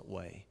excellent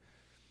way.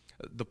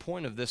 The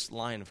point of this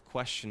line of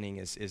questioning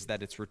is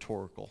that it's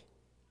rhetorical.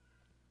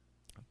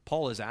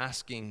 Paul is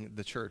asking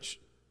the church,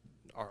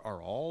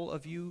 are all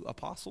of you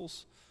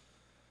apostles?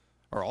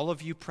 Are all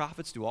of you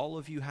prophets? Do all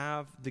of you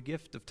have the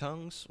gift of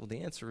tongues? Well,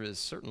 the answer is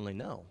certainly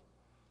no.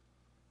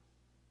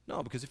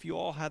 No, because if you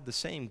all had the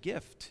same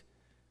gift,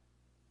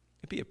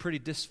 it'd be a pretty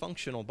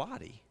dysfunctional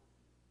body.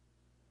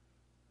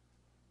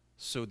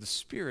 So the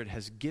Spirit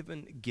has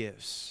given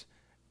gifts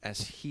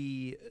as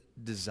he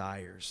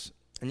desires.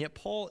 And yet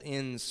Paul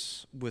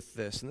ends with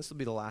this, and this will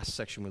be the last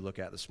section we look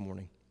at this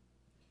morning.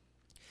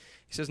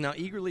 He says, now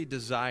eagerly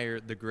desire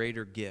the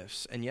greater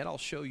gifts, and yet I'll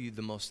show you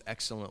the most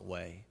excellent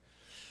way.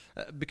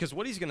 Because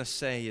what he's going to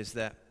say is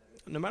that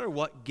no matter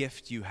what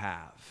gift you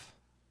have,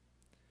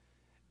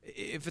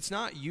 if it's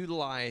not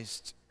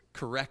utilized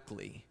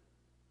correctly,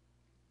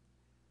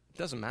 it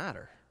doesn't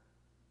matter.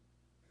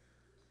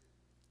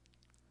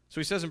 So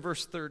he says in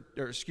verse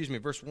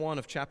 1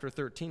 of chapter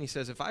 13, he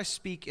says, if I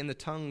speak in the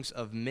tongues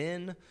of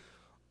men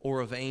or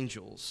of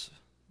angels,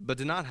 but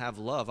do not have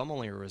love, I'm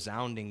only a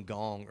resounding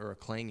gong or a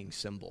clanging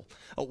cymbal.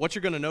 What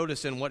you're going to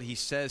notice in what he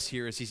says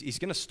here is he's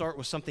going to start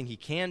with something he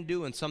can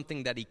do and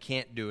something that he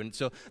can't do. And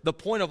so the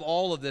point of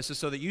all of this is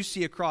so that you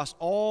see across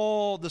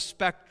all the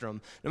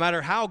spectrum, no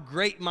matter how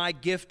great my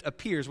gift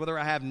appears, whether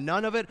I have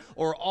none of it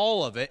or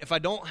all of it, if I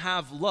don't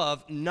have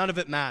love, none of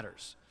it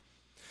matters.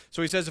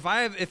 So he says, if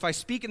I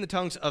speak in the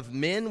tongues of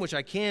men, which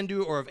I can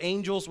do, or of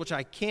angels, which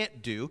I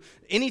can't do,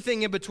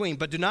 anything in between,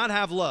 but do not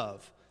have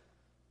love,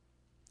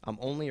 I'm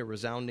only a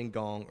resounding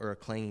gong or a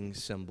clanging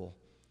cymbal.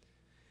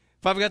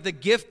 If I've got the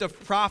gift of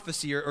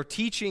prophecy or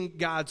teaching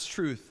God's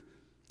truth,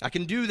 I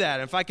can do that.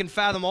 And if I can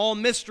fathom all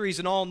mysteries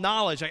and all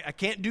knowledge, I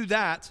can't do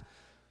that.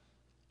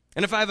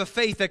 And if I have a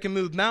faith that can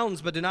move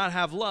mountains but do not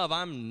have love,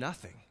 I'm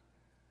nothing.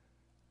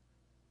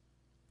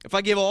 If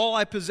I give all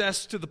I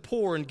possess to the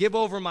poor and give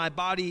over my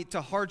body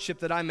to hardship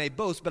that I may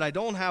boast, but I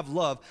don't have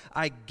love,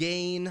 I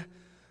gain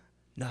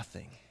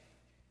nothing.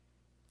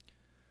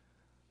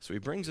 So he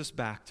brings us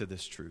back to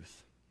this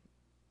truth.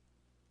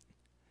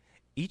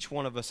 Each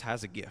one of us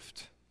has a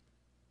gift,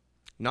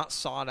 not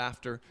sought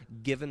after,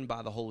 given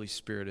by the Holy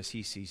Spirit as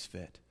he sees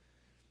fit,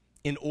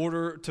 in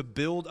order to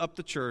build up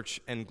the church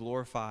and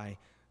glorify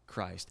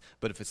Christ.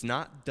 But if it's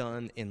not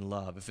done in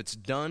love, if it's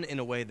done in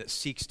a way that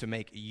seeks to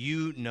make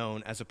you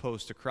known as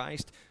opposed to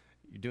Christ,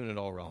 you're doing it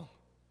all wrong.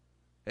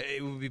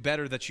 It would be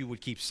better that you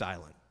would keep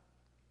silent.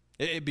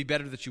 It'd be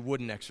better that you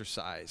wouldn't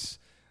exercise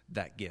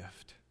that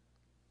gift.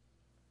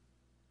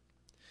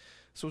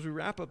 So as we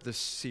wrap up this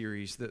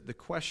series, the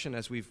question,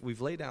 as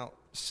we've laid out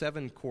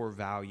 7 core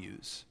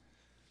values,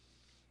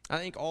 I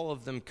think all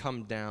of them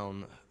come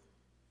down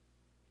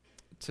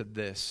to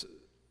this.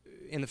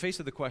 In the face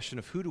of the question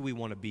of who do we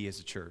want to be as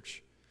a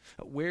church,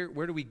 where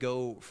do we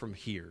go from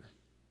here?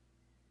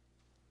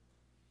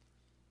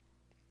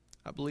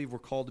 I believe we're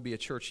called to be a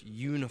church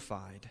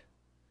unified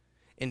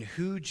in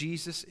who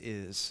Jesus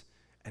is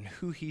and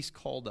who he's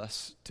called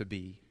us to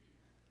be.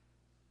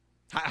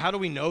 How do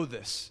we know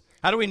this?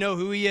 How do we know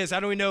who he is? How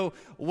do we know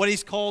what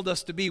he's called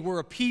us to be? We're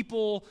a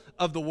people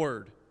of the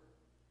Word.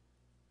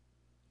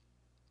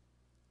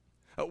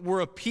 We're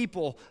a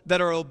people that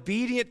are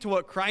obedient to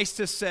what Christ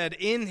has said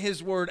in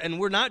his word, and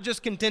we're not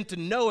just content to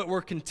know it,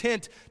 we're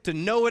content to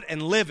know it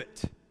and live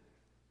it.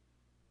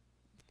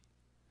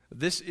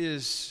 This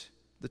is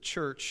the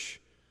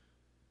church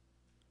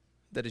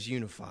that is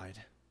unified.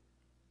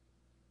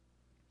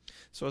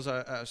 So as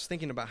I was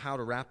thinking about how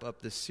to wrap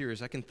up this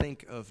series, I can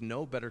think of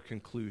no better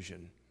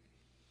conclusion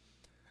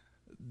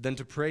than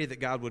to pray that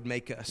God would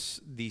make us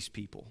these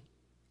people.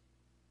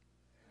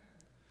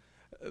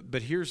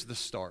 But here's the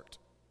start.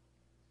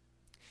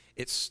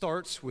 It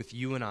starts with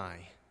you and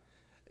I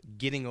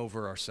getting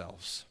over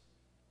ourselves.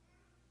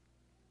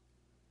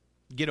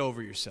 Get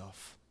over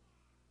yourself.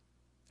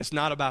 It's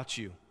not about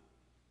you.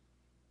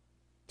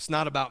 It's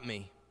not about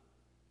me.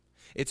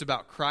 It's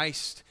about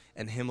Christ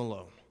and him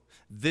alone.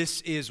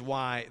 This is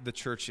why the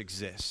church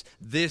exists.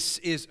 This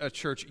is a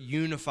church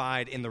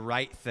unified in the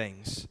right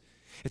things.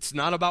 It's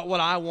not about what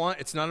I want.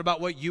 It's not about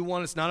what you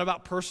want. It's not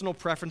about personal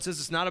preferences.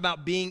 It's not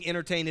about being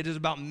entertained. It is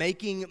about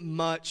making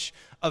much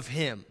of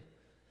him.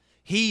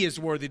 He is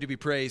worthy to be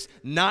praised,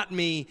 not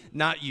me,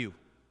 not you.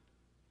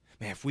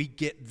 Man, if we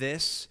get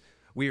this,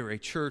 we are a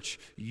church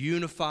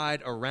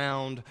unified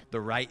around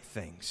the right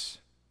things.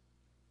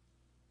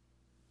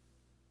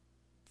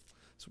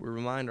 So we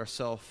remind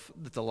ourselves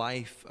that the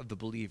life of the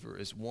believer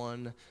is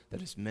one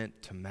that is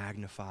meant to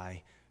magnify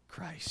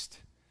Christ.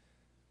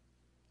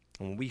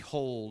 And when we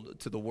hold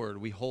to the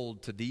word, we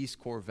hold to these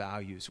core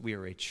values. We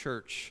are a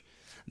church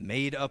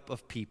made up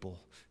of people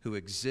who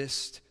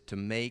exist to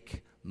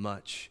make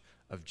much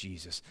of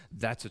Jesus.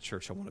 That's a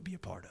church I want to be a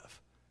part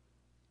of.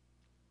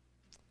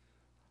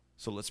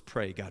 So let's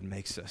pray God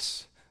makes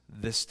us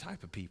this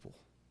type of people.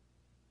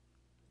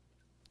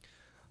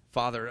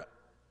 Father,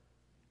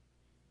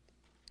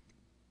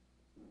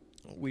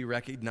 we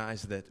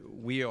recognize that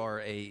we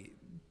are a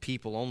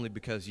people only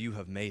because you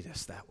have made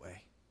us that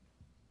way.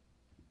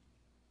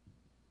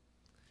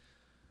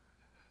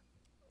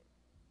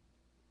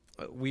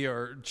 We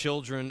are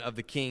children of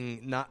the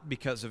King not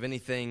because of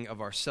anything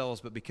of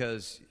ourselves, but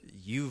because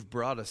you've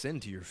brought us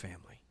into your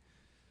family.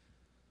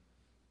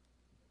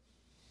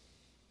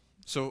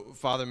 So,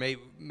 Father,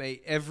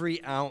 may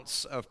every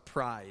ounce of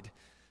pride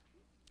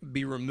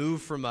be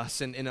removed from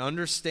us in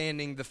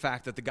understanding the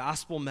fact that the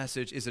gospel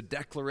message is a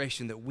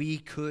declaration that we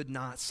could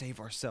not save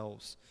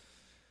ourselves,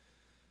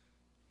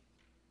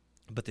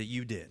 but that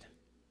you did.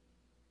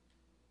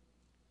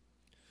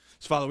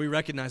 So, Father, we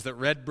recognize that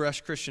Red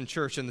Brush Christian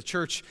Church and the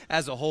church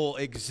as a whole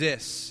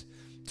exists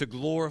to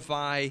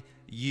glorify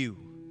you.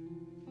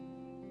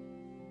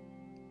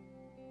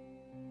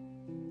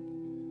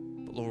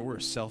 But, Lord, we're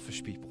a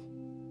selfish people.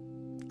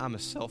 I'm a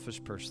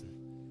selfish person.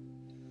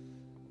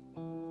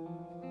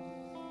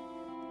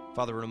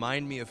 Father,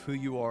 remind me of who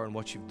you are and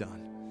what you've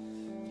done.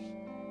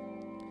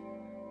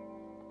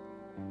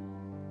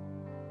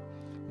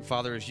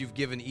 Father, as you've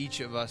given each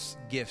of us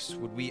gifts,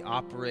 would we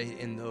operate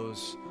in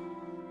those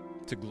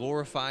to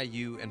glorify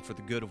you and for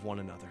the good of one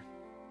another?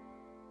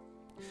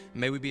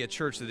 May we be a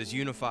church that is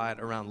unified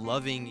around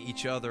loving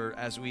each other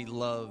as we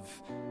love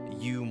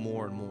you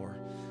more and more.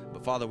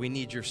 But Father, we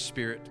need your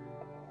Spirit.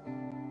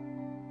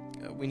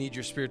 We need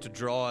your Spirit to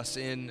draw us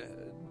in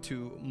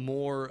to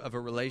more of a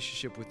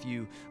relationship with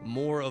you,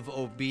 more of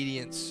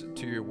obedience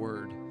to your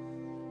word.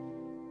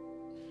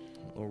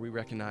 Lord, we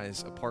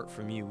recognize apart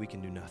from you, we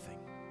can do nothing.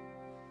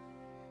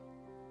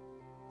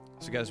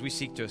 So, guys, we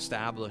seek to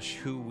establish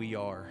who we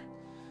are.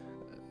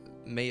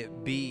 May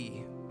it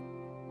be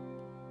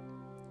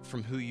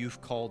from who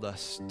you've called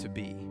us to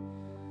be.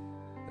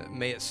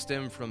 May it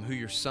stem from who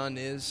your Son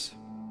is,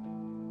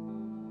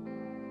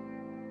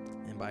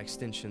 and by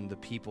extension, the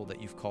people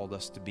that you've called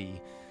us to be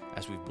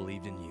as we've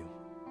believed in you.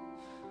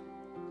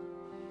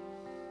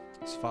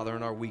 So, Father,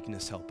 in our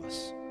weakness, help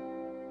us.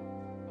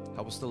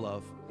 Help us to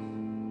love.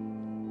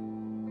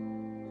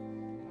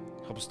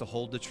 Help us to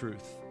hold the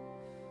truth.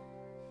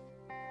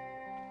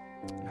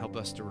 And help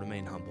us to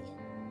remain humble.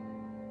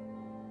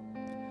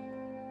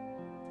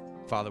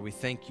 Father, we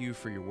thank you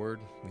for your word.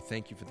 We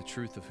thank you for the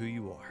truth of who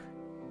you are.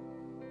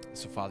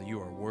 So, Father,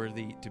 you are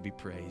worthy to be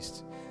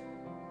praised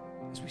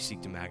as we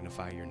seek to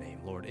magnify your name.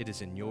 Lord, it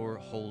is in your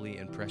holy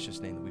and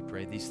precious name that we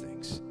pray these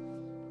things.